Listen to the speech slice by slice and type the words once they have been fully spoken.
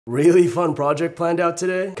Really fun project planned out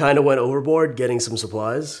today. Kinda went overboard getting some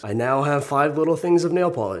supplies. I now have 5 little things of nail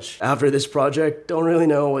polish. After this project, don't really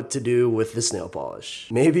know what to do with this nail polish.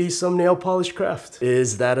 Maybe some nail polish craft.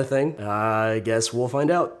 Is that a thing? I guess we'll find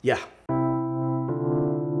out. Yeah.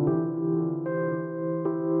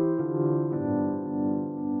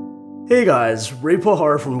 Hey guys, Ray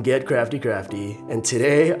Pahar from Get Crafty Crafty, and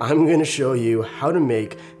today I'm going to show you how to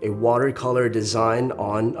make a watercolor design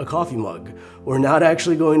on a coffee mug. We're not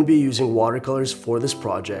actually going to be using watercolors for this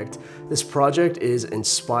project. This project is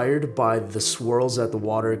inspired by the swirls that the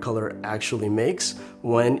watercolor actually makes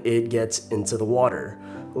when it gets into the water.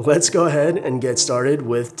 Let's go ahead and get started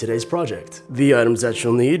with today's project. The items that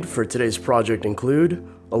you'll need for today's project include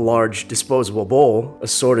a large disposable bowl,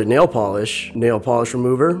 assorted nail polish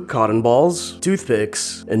remover, cotton balls,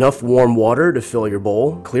 toothpicks, enough warm water to fill your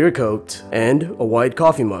bowl, clear coat, and a white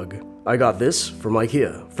coffee mug. I got this from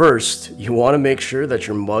IKEA. First, you want to make sure that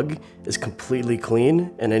your mug is completely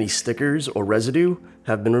clean and any stickers or residue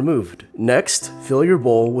have been removed. Next, fill your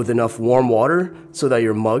bowl with enough warm water so that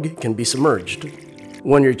your mug can be submerged.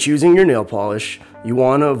 When you're choosing your nail polish, you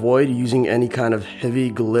want to avoid using any kind of heavy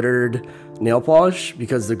glittered nail polish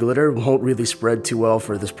because the glitter won't really spread too well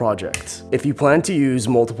for this project. If you plan to use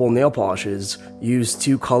multiple nail polishes, use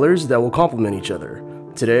 2 colors that will complement each other.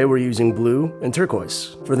 Today we're using blue and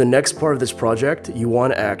turquoise. For the next part of this project, you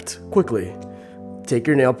want to act quickly. Take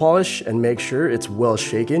your nail polish and make sure it's well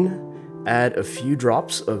shaken. Add a few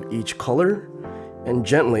drops of each color and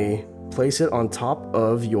gently place it on top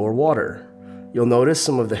of your water. You'll notice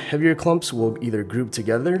some of the heavier clumps will either group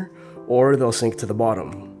together or they'll sink to the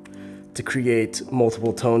bottom. To create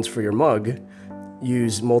multiple tones for your mug,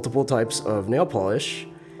 use multiple types of nail polish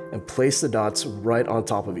and place the dots right on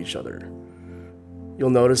top of each other. You'll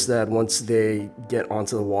notice that once they get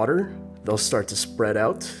onto the water, they'll start to spread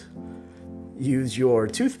out. Use your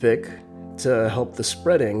toothpick to help the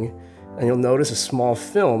spreading, and you'll notice a small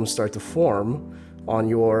film start to form on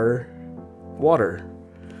your water.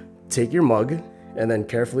 Take your mug and then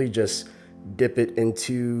carefully just dip it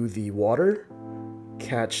into the water,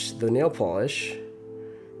 catch the nail polish,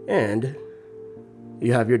 and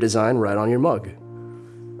you have your design right on your mug.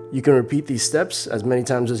 You can repeat these steps as many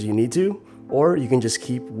times as you need to, or you can just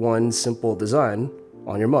keep one simple design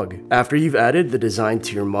on your mug. After you've added the design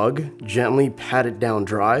to your mug, gently pat it down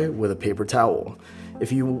dry with a paper towel.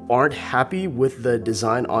 If you aren't happy with the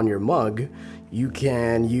design on your mug, you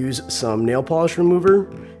can use some nail polish remover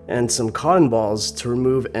and some cotton balls to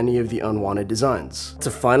remove any of the unwanted designs. To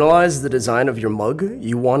finalize the design of your mug,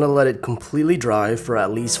 you want to let it completely dry for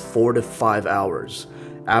at least 4 to 5 hours.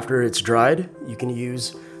 After it's dried, you can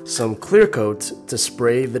use some clear coat to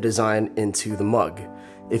spray the design into the mug.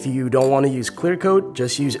 If you don't want to use clear coat,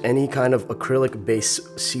 just use any kind of acrylic base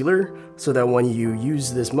sealer so that when you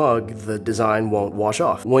use this mug, the design won't wash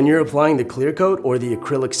off. When you're applying the clear coat or the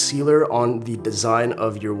acrylic sealer on the design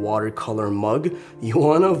of your watercolor mug, you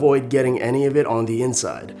want to avoid getting any of it on the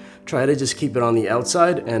inside. Try to just keep it on the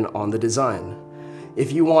outside and on the design.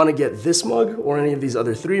 If you want to get this mug or any of these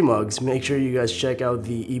other 3 mugs, make sure you guys check out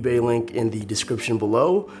the eBay link in the description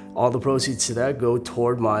below. All the proceeds to that go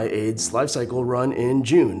toward my AIDS lifecycle run in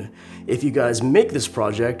June. If you guys make this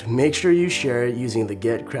project, make sure you share it using the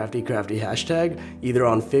Get Crafty Crafty hashtag, either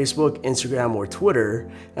on Facebook, Instagram, or Twitter.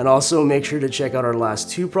 And also make sure to check out our last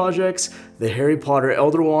 2 projects, the Harry Potter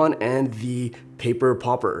Elder Wand and the Paper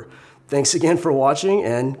Popper. Thanks again for watching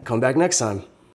and come back next time.